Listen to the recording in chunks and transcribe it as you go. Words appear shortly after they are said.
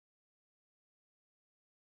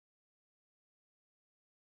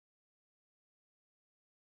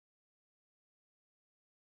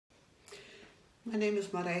My name is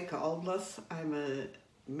Marijke Alblas. I'm a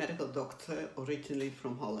medical doctor originally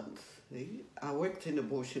from Holland. I worked in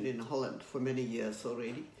abortion in Holland for many years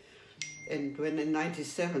already. And when in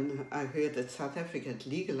 1997 I heard that South Africa had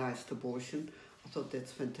legalized abortion, I thought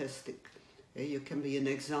that's fantastic. You can be an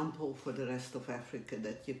example for the rest of Africa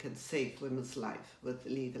that you can save women's life with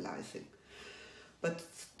legalizing. But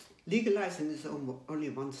legalizing is only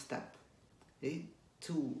one step.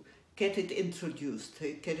 To get it introduced,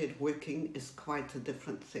 get it working is quite a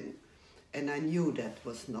different thing. And I knew that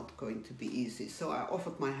was not going to be easy, so I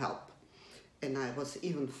offered my help. And I was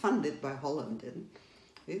even funded by Holland.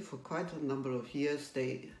 And for quite a number of years,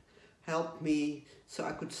 they helped me so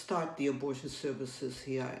I could start the abortion services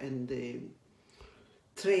here and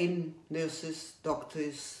train nurses,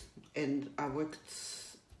 doctors, and I worked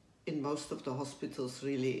in most of the hospitals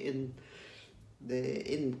really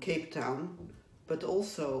in Cape Town, but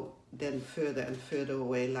also then further and further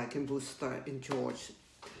away, like in Worcester, in George.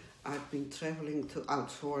 I've been traveling to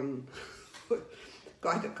Oudtshoorn for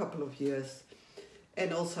quite a couple of years.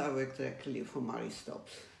 And also I worked directly for Marijke Alblas.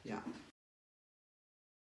 Yeah.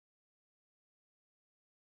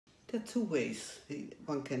 There are two ways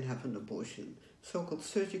one can have an abortion. So-called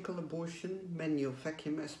surgical abortion, manual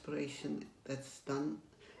vacuum aspiration, that's done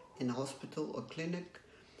in a hospital or clinic,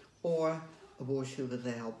 or abortion with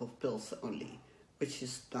the help of pills only, which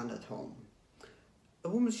is done at home. A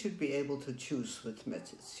woman should be able to choose which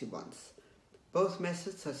method she wants. Both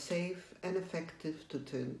methods are safe and effective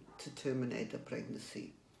to terminate a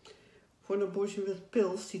pregnancy. For an abortion with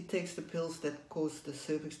pills, she takes the pills that cause the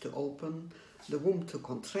cervix to open, the womb to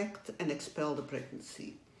contract and expel the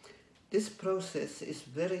pregnancy. This process is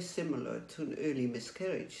very similar to an early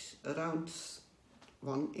miscarriage. Around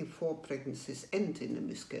 1 in 4 pregnancies end in a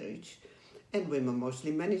miscarriage, and women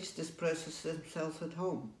mostly manage this process themselves at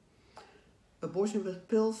home. Abortion with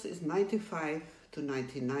pills is 95 to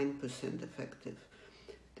 99% effective.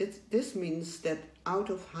 This means that out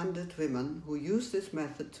of 100 women who use this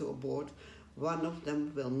method to abort, 1 of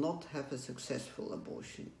them will not have a successful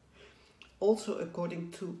abortion. Also,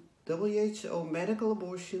 according to WHO, medical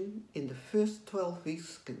abortion in the first 12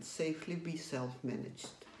 weeks can safely be self-managed.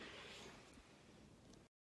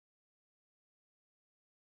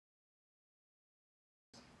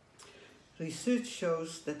 Research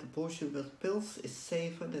shows that abortion with pills is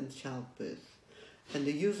safer than childbirth, and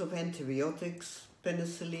the use of antibiotics,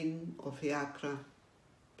 penicillin or Viagra.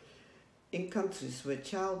 In countries where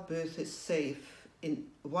childbirth is safe,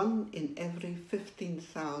 1 in every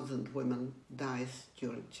 15,000 women dies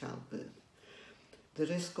during childbirth. The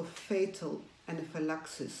risk of fatal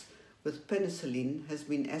anaphylaxis with penicillin has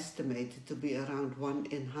been estimated to be around 1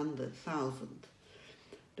 in 100,000.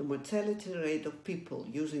 The mortality rate of people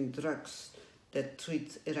using drugs that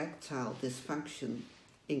treat erectile dysfunction,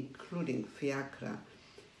 including Viagra,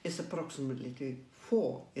 is approximately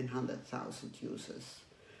 4 in 100,000 users.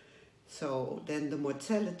 So then the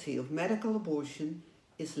mortality of medical abortion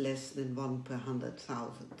is less than 1 per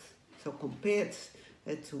 100,000. So compared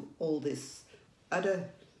to all these other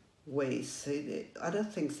ways, the other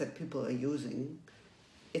things that people are using,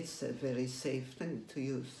 it's a very safe thing to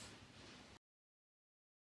use.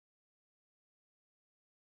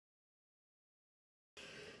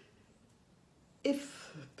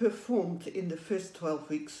 If performed in the first 12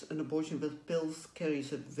 weeks, an abortion with pills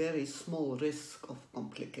carries a very small risk of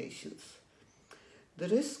complications. The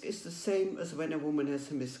risk is the same as when a woman has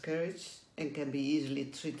a miscarriage and can be easily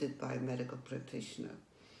treated by a medical practitioner.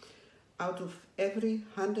 Out of every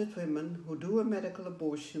 100 women who do a medical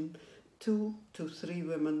abortion, 2 to 3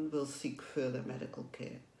 women will seek further medical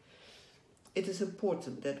care. It is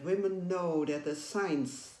important that women know that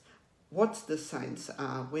what the signs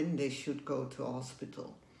are when they should go to a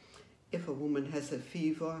hospital. If a woman has a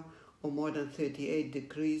fever or more than 38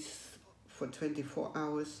 degrees for 24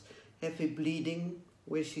 hours, heavy bleeding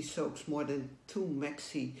where she soaks more than 2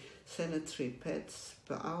 maxi sanitary pads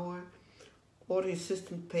per hour, or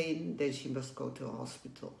resistant pain, then she must go to a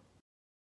hospital.